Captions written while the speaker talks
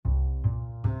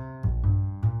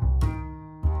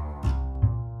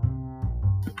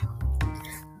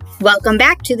Welcome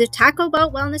back to the Taco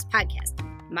Bell Wellness Podcast.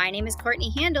 My name is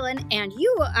Courtney Handelin, and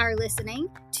you are listening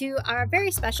to our very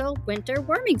special winter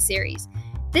warming series.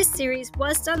 This series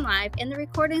was done live, and the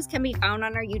recordings can be found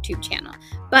on our YouTube channel.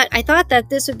 But I thought that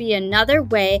this would be another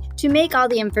way to make all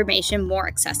the information more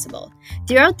accessible.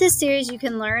 Throughout this series, you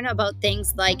can learn about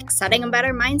things like setting a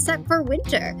better mindset for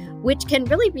winter, which can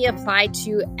really be applied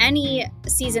to any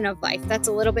season of life that's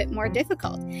a little bit more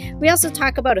difficult. We also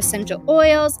talk about essential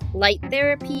oils, light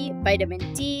therapy,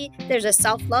 vitamin D, there's a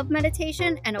self-love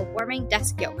meditation, and a warming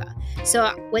desk yoga.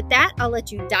 So with that, I'll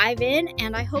let you dive in,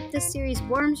 and I hope this series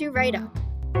warms you right up.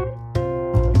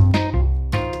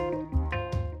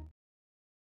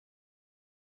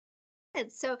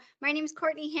 So my name is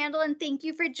Courtney Handel, and thank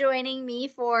you for joining me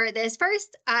for this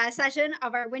first session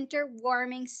of our winter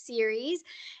warming series.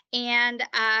 And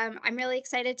I'm really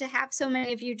excited to have so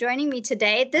many of you joining me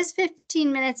today. This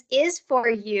 15 minutes is for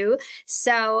you.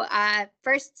 So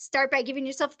first, start by giving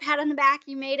yourself a pat on the back.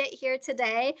 You made it here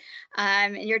today,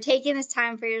 and you're taking this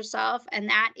time for yourself, and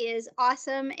that is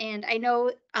awesome. And I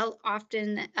know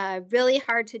often really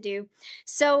hard to do.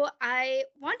 So I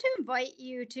want to invite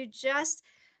you to just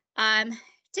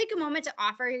take a moment to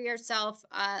offer yourself,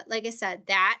 like I said,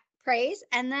 that praise,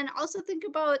 and then also think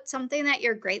about something that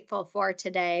you're grateful for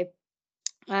today.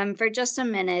 For just a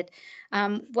minute,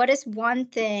 what is one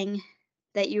thing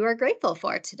that you are grateful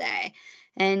for today?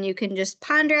 And you can just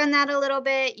ponder on that a little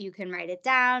bit. You can write it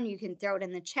down. You can throw it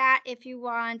in the chat if you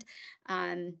want.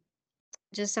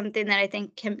 Just something that I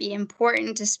think can be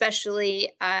important,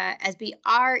 especially as we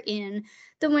are in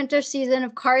the winter season.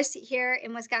 Of course, here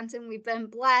in Wisconsin, we've been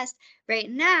blessed right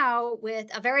now with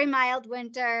a very mild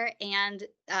winter, and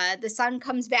the sun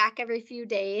comes back every few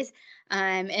days,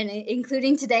 and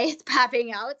including today, it's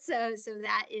popping out. So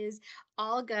that is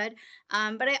all good.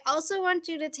 But I also want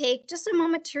you to take just a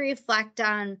moment to reflect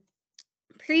on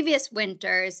previous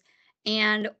winters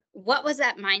and what was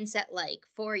that mindset like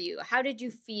for you? How did you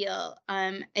feel?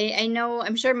 I know,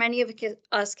 I'm sure many of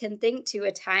us can think to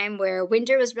a time where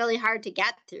winter was really hard to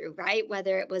get through, right?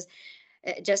 Whether it was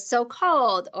just so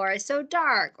cold or so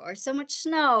dark or so much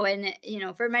snow. And,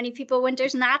 for many people,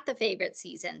 winter's not the favorite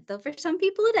season, though for some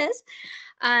people it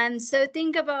is. So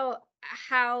think about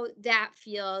how that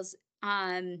feels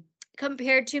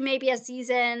compared to maybe a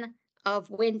season of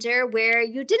winter where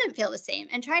you didn't feel the same,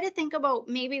 and try to think about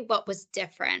maybe what was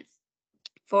different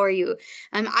for you.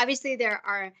 Obviously, there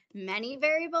are many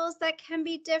variables that can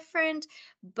be different,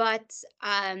 but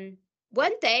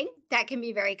one thing that can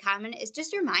be very common is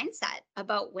just your mindset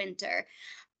about winter.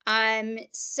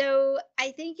 So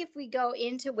I think if we go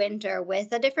into winter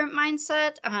with a different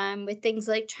mindset, with things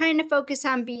like trying to focus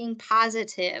on being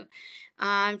positive,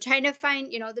 trying to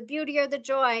find, the beauty or the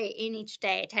joy in each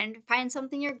day, trying to find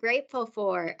something you're grateful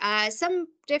for, some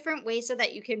different ways so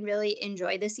that you can really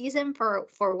enjoy the season for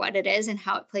what it is and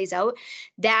how it plays out,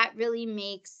 that really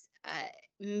makes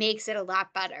it a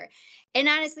lot better. And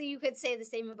honestly, you could say the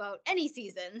same about any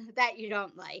season that you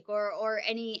don't like, or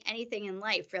anything in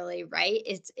life, really, right?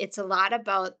 It's a lot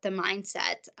about the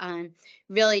mindset.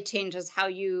 Really changes how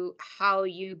you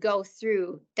go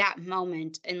through that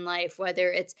moment in life,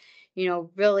 whether it's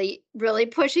really, really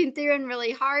pushing through and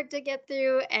really hard to get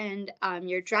through, and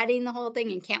you're dreading the whole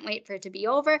thing and can't wait for it to be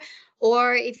over,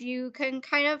 or if you can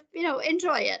kind of,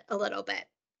 enjoy it a little bit.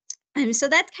 So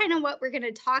that's kind of what we're going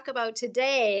to talk about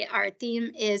today. Our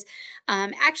theme is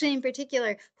actually in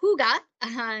particular Hygge,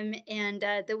 and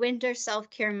the winter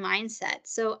self-care mindset.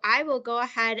 So I will go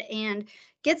ahead and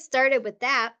get started with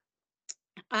that.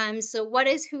 So what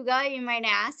is Hygge, you might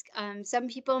ask? Some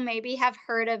people maybe have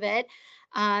heard of it.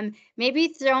 Maybe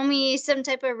throw me some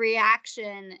type of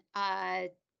reaction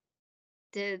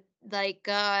to like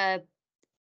a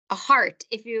heart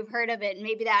if you've heard of it, and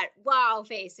maybe that wow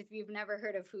face if you've never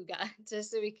heard of Hygge, just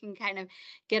so we can kind of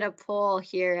get a pull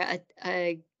here,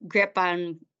 a grip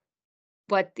on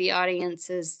what the audience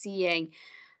is seeing.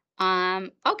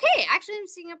 Okay, actually I'm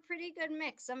seeing a pretty good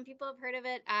mix. Some people have heard of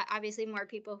it, obviously more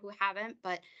people who haven't,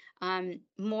 but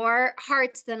more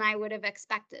hearts than I would have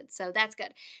expected, so that's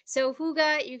good. So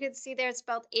Hygge, you can see there it's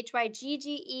spelled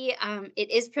H-Y-G-G-E.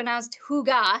 It is pronounced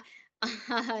Hygge,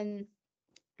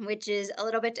 which is a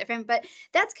little bit different, but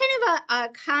that's kind of a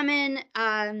common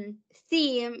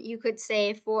theme, you could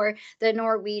say, for the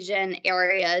Norwegian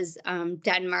areas.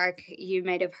 Denmark, you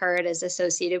might have heard, is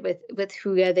associated with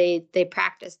Hygge. They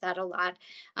practice that a lot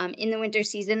in the winter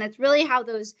season. It's really how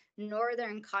those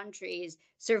northern countries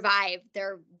survive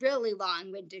their really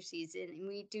long winter season. And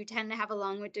we do tend to have a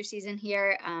long winter season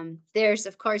here. Theirs,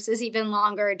 of course, is even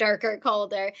longer, darker,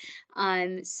 colder.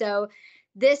 So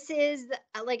this is,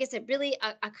 like I said, really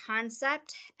a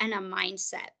concept and a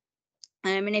mindset.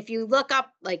 And if you look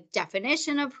up like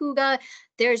definition of hygge,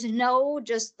 there's no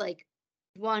just like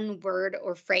one word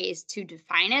or phrase to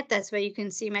define it. That's why you can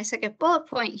see my second bullet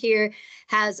point here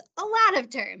has a lot of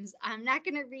terms. I'm not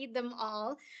going to read them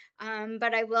all,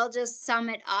 but I will just sum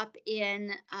it up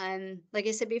in, like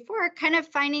I said before, kind of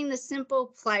finding the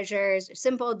simple pleasures,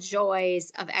 simple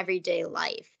joys of everyday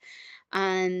life.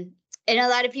 And a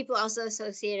lot of people also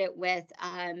associate it with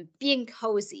being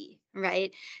cozy,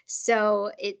 right?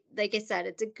 So it, like I said,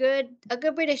 it's a good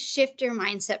way to shift your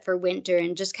mindset for winter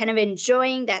and just kind of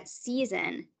enjoying that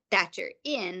season that you're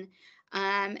in.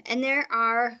 And there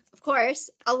are, of course,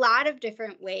 a lot of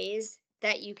different ways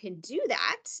that you can do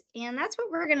that. And that's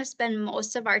what we're going to spend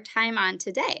most of our time on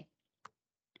today.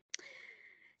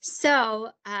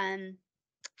 So,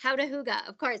 how to hygge,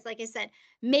 of course, like I said,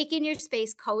 making your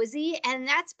space cozy, and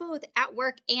that's both at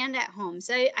work and at home.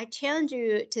 So I challenge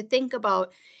you to think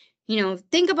about,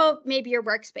 think about maybe your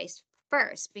workspace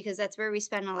first, because that's where we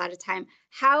spend a lot of time.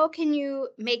 How can you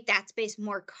make that space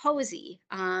more cozy,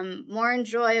 more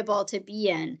enjoyable to be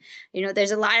in?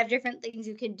 There's a lot of different things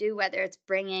you can do, whether it's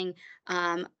bringing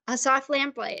a soft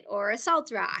lamplight or a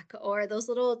salt rock or those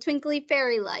little twinkly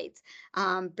fairy lights,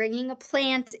 bringing a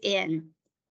plant in.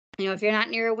 If you're not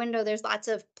near a window, there's lots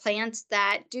of plants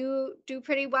that do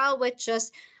pretty well with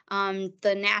just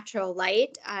the natural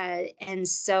light. And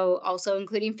so also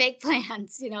including fake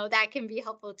plants, that can be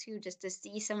helpful too, just to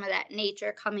see some of that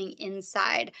nature coming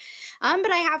inside. But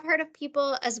I have heard of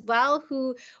people as well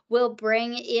who will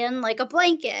bring in like a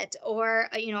blanket or,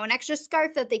 an extra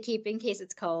scarf that they keep in case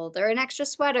it's cold, or an extra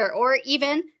sweater, or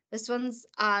even this one's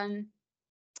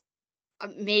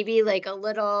maybe like a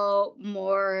little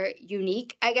more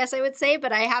unique, I guess I would say,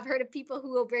 but I have heard of people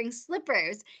who will bring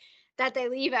slippers that they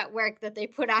leave at work that they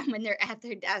put on when they're at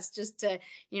their desk, just to,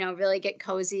 really get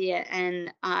cozy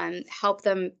and help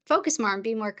them focus more and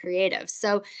be more creative.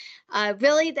 So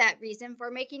really that reason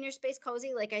for making your space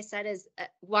cozy, like I said, is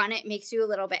one, it makes you a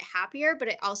little bit happier, but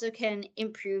it also can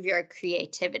improve your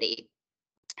creativity.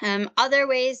 Other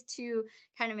ways to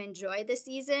kind of enjoy the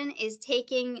season is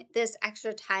taking this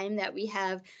extra time that we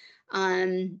have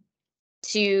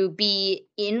to be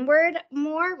inward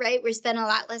more, right? We spend a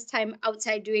lot less time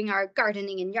outside doing our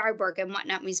gardening and yard work and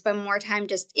whatnot. We spend more time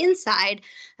just inside.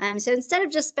 So instead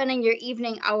of just spending your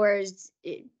evening hours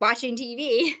watching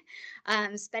TV,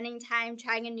 spending time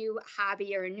trying a new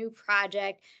hobby or a new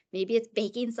project, maybe it's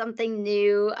baking something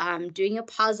new, doing a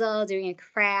puzzle, doing a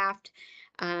craft.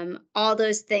 All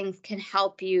those things can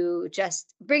help you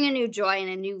just bring a new joy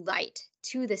and a new light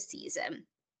to the season.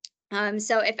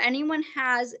 So if anyone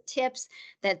has tips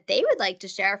that they would like to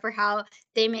share for how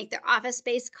they make their office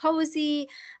space cozy,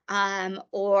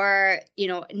 or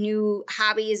new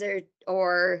hobbies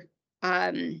or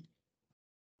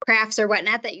crafts or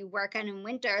whatnot that you work on in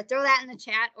winter, throw that in the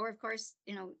chat, or of course,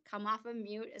 come off of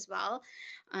mute as well,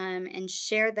 and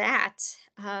share that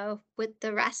with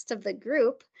the rest of the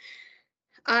group.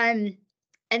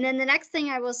 And then the next thing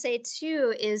I will say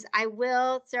too is I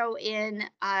will throw in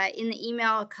the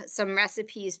email some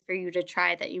recipes for you to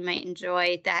try that you might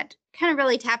enjoy that kind of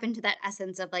really tap into that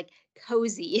essence of like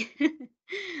cozy.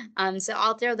 So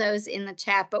I'll throw those in the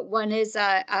chat, but one is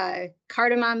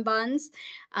cardamom buns,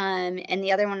 and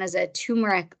the other one is a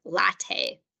turmeric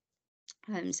latte.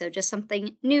 So just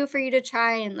something new for you to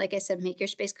try. And like I said, make your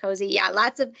space cozy. Yeah,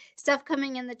 lots of stuff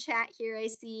coming in the chat here, I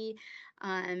see.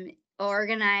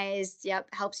 Organized, yep,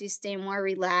 helps you stay more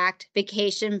relaxed.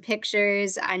 Vacation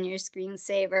pictures on your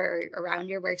screensaver or around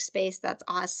your workspace. That's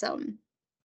awesome.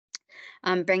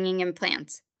 Bringing in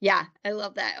plants. Yeah, I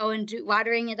love that. Oh, and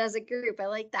watering it as a group. I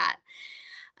like that.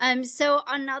 So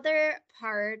another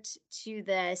part to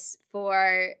this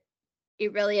for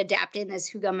it really adapting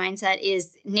this hygge mindset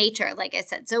is nature, like I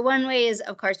said. So one way is,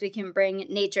 of course, we can bring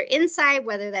nature inside,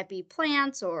 whether that be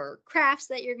plants or crafts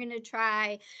that you're going to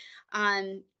try.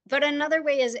 But another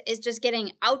way is just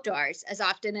getting outdoors as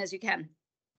often as you can.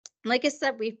 Like I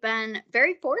said, we've been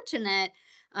very fortunate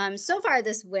so far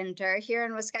this winter here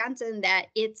in Wisconsin that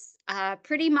it's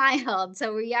pretty mild.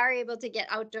 So we are able to get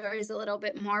outdoors a little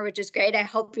bit more, which is great. I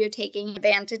hope you're taking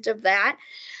advantage of that.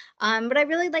 But I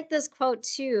really like this quote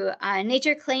too.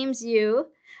 Nature calms you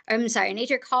and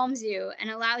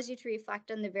allows you to reflect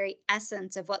on the very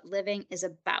essence of what living is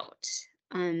about.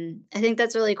 I think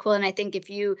that's really cool. And I think if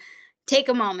you take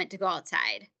a moment to go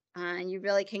outside, you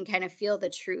really can kind of feel the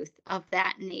truth of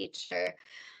that nature,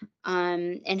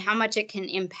 and how much it can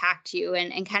impact you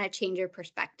and kind of change your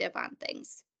perspective on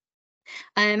things.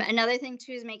 Another thing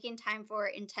too is making time for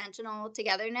intentional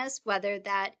togetherness, whether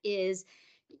that is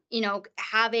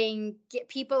get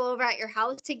people over at your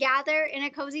house to gather in a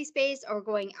cozy space or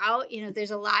going out.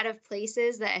 There's a lot of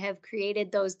places that have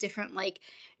created those different like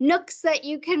nooks that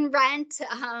you can rent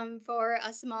for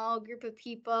a small group of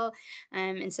people.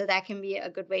 And so that can be a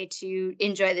good way to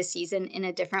enjoy the season in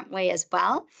a different way as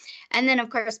well. And then, of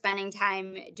course, spending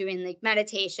time doing like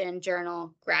meditation,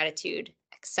 journal, gratitude,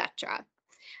 etc.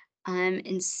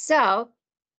 And so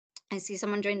I see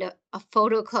someone joined a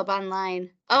photo club online.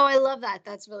 Oh, I love that.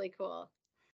 That's really cool.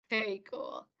 Very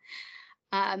cool.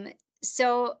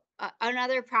 So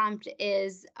another prompt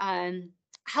is,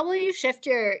 how will you shift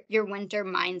your winter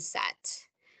mindset?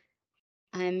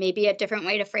 Maybe a different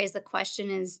way to phrase the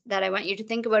question is that I want you to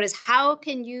think about is how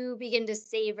can you begin to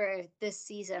savor this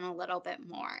season a little bit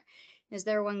more? Is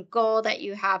there one goal that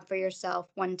you have for yourself,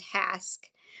 one task?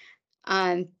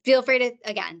 Feel free to,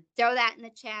 again, throw that in the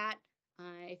chat.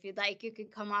 If you'd like, you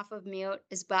could come off of mute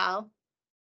as well.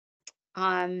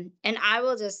 And I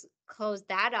will just close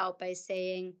that out by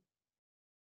saying,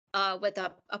 with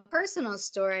a personal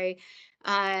story,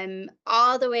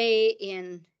 all the way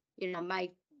in, my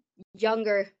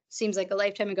younger, seems like a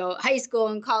lifetime ago, high school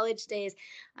and college days,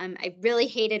 I really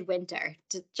hated winter,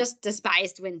 just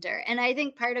despised winter. And I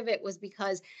think part of it was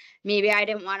because maybe I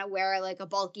didn't want to wear like a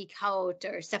bulky coat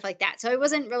or stuff like that. So I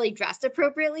wasn't really dressed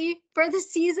appropriately for the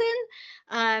season.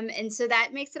 And so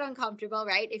that makes it uncomfortable,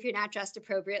 right? If you're not dressed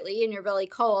appropriately and you're really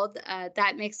cold,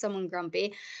 that makes someone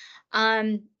grumpy.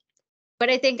 But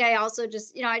I think I also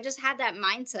just, I just had that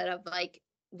mindset of like,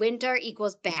 winter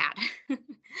equals bad.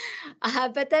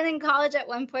 But then in college, at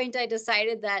one point, I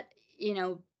decided that,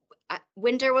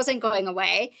 winter wasn't going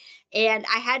away. And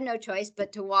I had no choice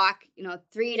but to walk,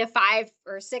 3 to 5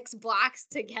 or 6 blocks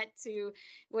to get to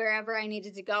wherever I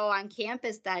needed to go on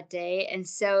campus that day. And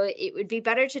so it would be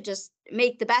better to just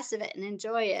make the best of it and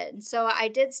enjoy it. And so I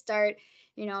did start,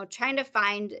 trying to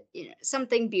find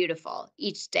something beautiful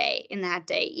each day in that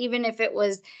day, even if it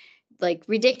was like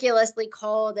ridiculously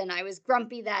cold and I was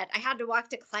grumpy that I had to walk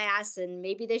to class and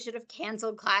maybe they should have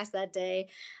canceled class that day.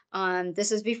 This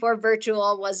was before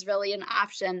virtual was really an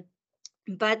option.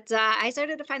 But I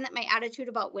started to find that my attitude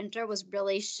about winter was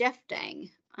really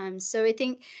shifting. So I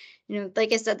think,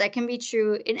 like I said, that can be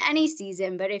true in any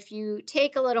season. But if you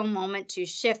take a little moment to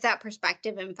shift that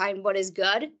perspective and find what is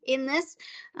good in this,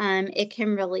 it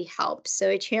can really help. So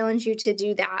I challenge you to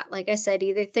do that. Like I said,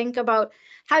 either think about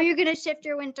how you're going to shift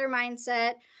your winter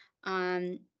mindset,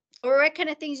 or what kind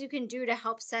of things you can do to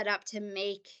help set up to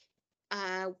make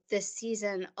this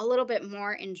season a little bit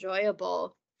more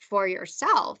enjoyable for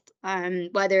yourself,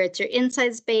 whether it's your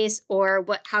inside space or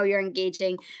how you're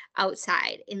engaging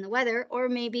outside in the weather, or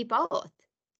maybe both.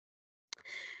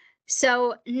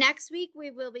 So next week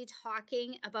we will be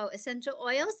talking about essential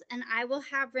oils, and I will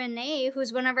have Renee,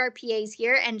 who's one of our PAs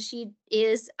here, and she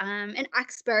is an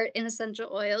expert in essential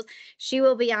oils. She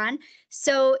will be on.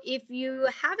 So if you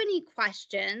have any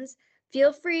questions,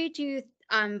 feel free to,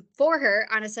 for her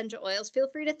on essential oils, feel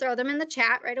free to throw them in the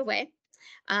chat right away.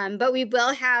 But we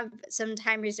will have some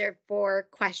time reserved for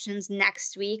questions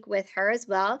next week with her as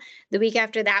well. The week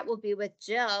after that will be with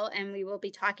Jill, and we will be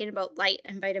talking about light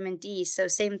and vitamin D. So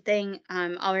same thing,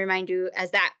 I'll remind you as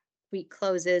that week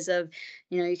closes of,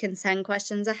 you can send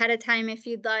questions ahead of time if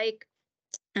you'd like,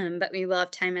 but we will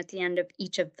have time at the end of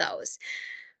each of those.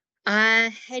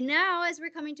 And now, as we're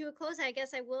coming to a close, I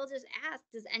guess I will just ask,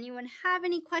 does anyone have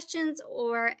any questions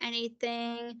or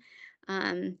anything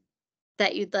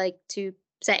that you'd like to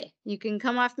say? You can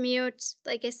come off mute,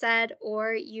 like I said,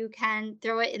 or you can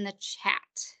throw it in the chat.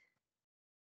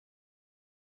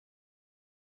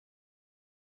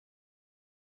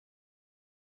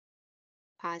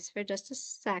 Pause for just a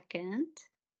second.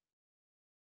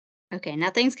 Okay,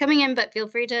 nothing's coming in, but feel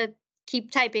free to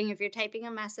keep typing if you're typing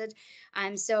a message.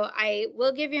 So I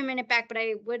will give you a minute back, but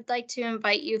I would like to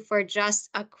invite you for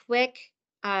just a quick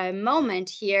moment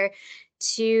here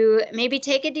to maybe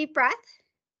take a deep breath.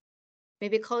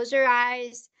 Maybe close your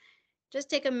eyes. Just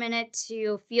take a minute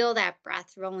to feel that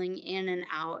breath rolling in and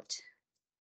out.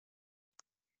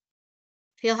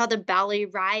 Feel how the belly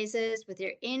rises with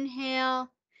your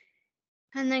inhale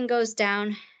and then goes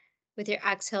down with your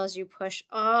exhale as you push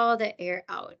all the air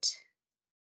out.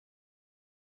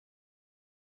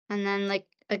 And then,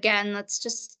 again, let's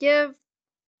just give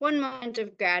one moment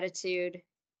of gratitude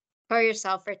for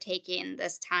yourself for taking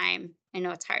this time. I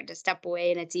know it's hard to step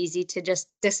away and it's easy to just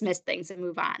dismiss things and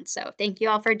move on. So thank you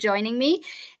all for joining me,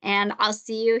 and I'll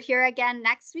see you here again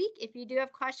next week. If you do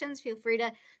have questions, feel free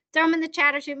to throw them in the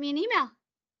chat or shoot me an email.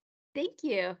 Thank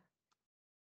you.